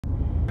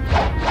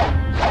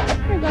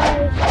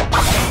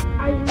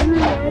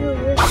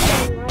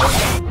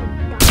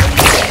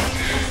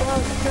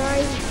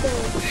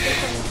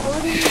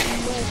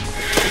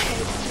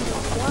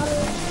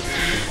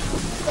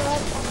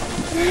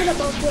thinking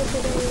about what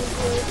today is.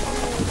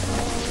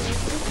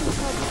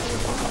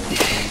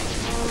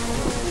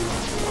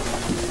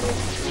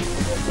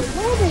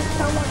 Why did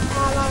someone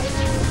ally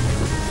me?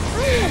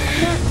 I am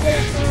not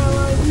going to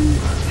ally you.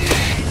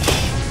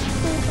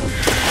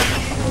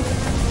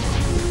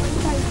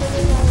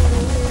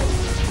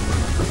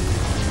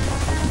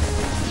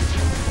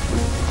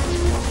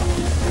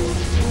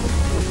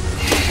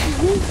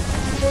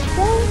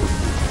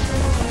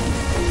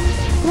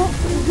 What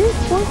is this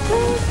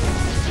boyfriend?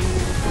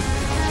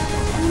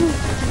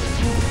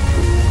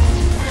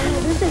 Oh,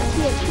 this is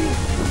TNT.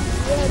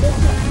 Yeah, this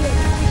is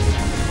TNT.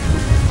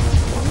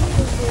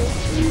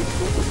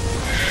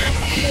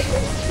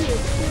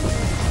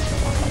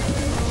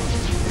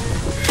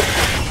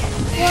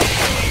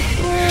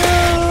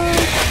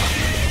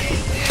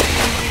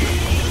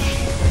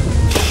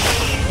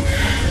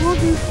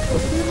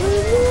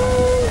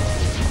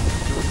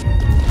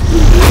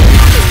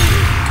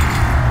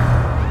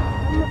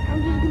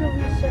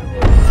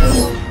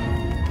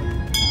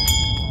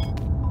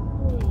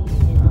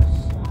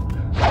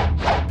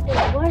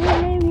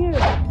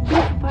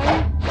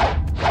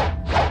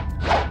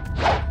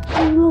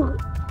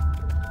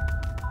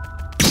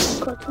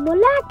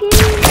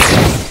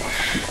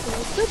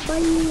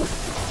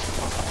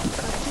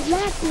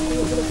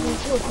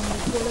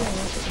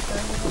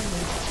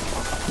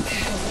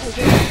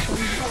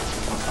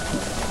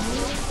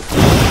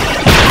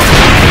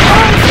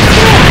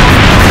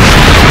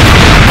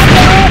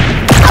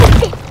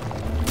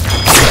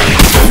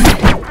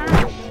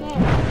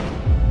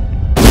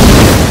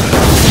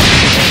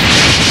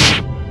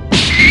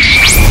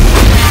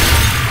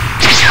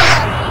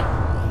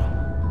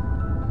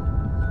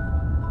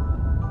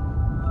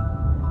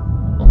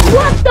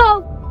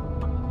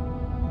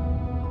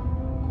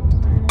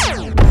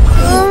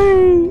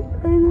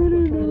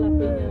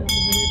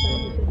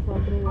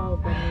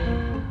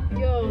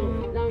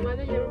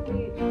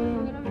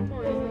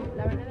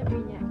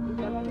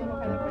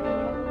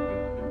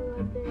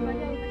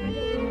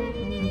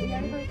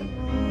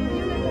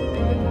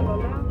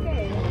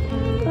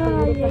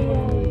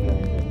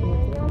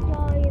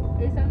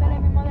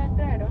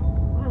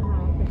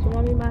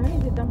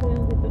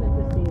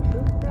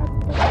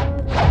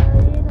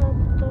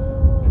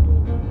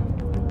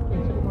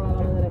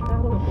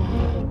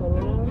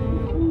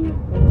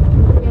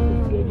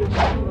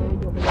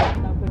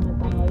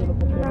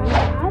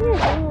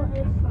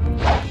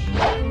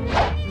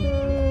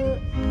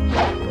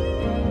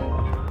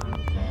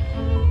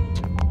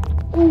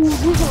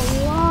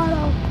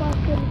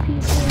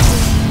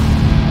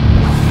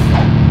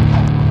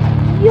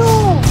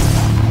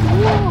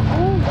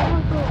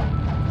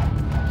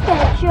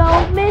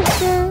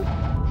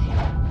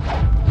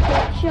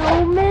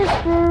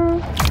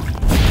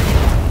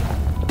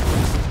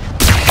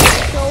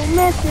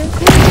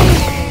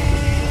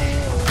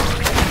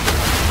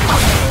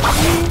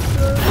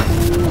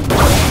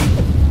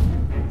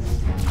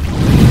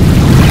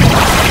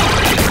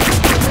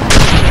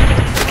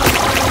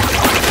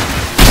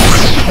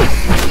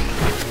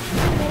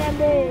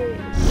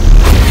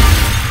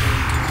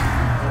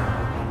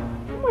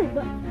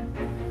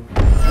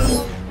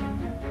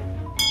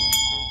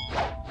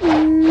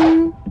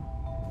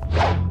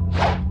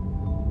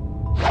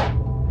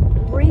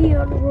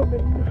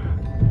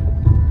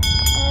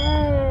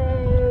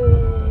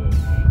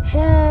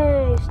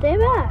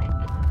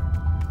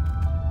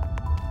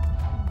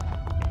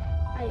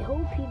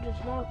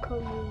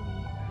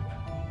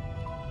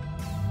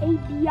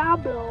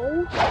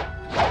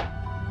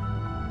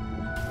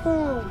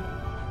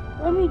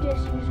 Let me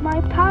just use my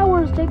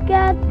powers to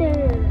get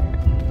there.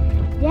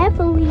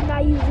 Definitely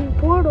not using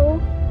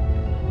portal.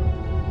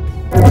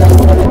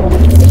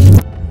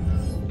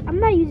 I'm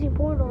not using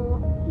portal.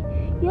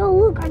 Yo,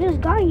 look, I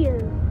just got here.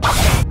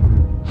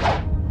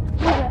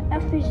 Look at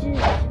F is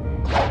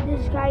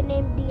this guy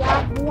named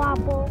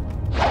Diablo.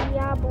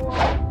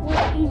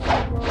 What is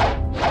it, bro?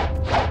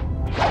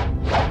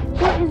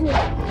 What is it?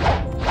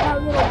 That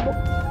little book.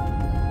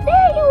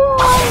 There you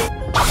are!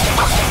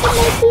 My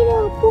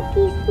little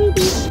bookie,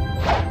 sweetie.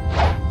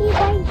 He's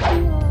right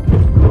here.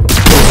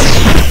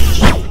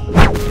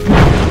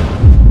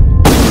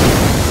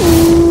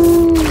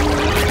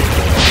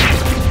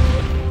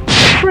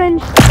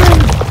 Cringe. I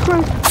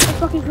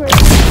fucking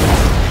cringe.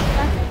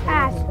 That's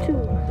ass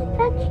too.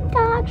 That's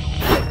dog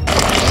shit.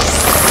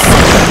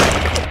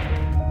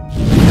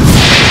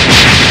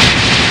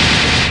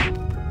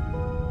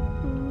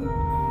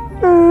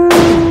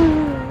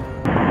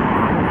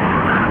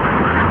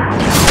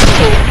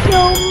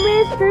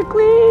 Mr.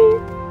 Clean.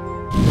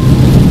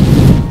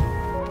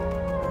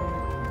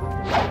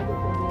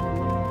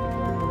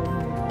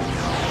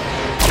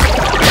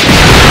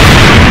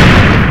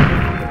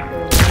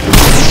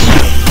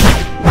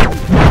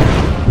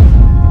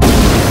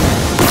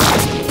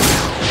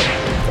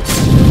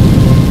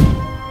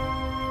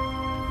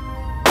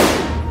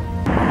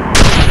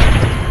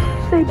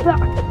 Stay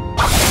back.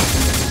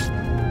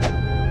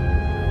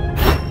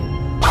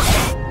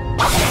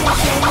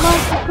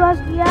 Across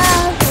the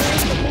ass.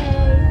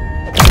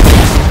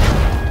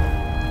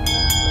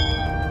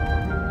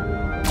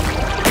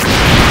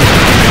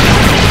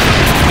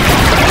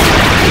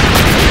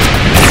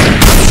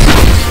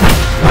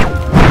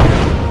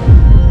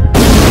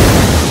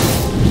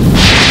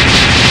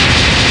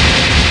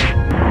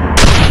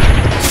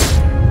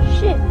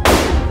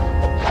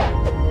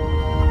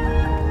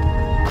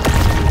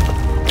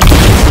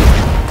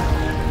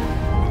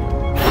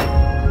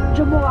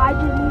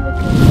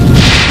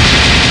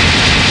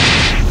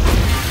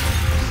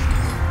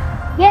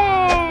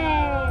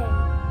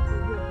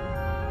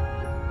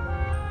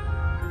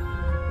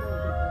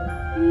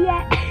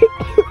 Yeah.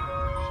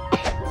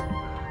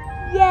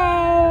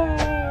 Yay!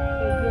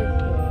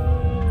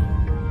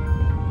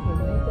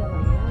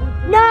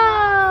 No!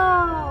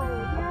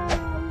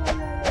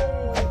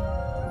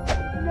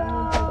 No!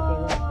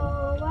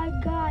 I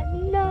got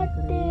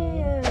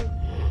nothing.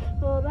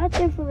 Well, that's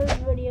it for this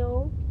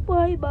video.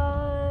 Bye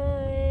bye.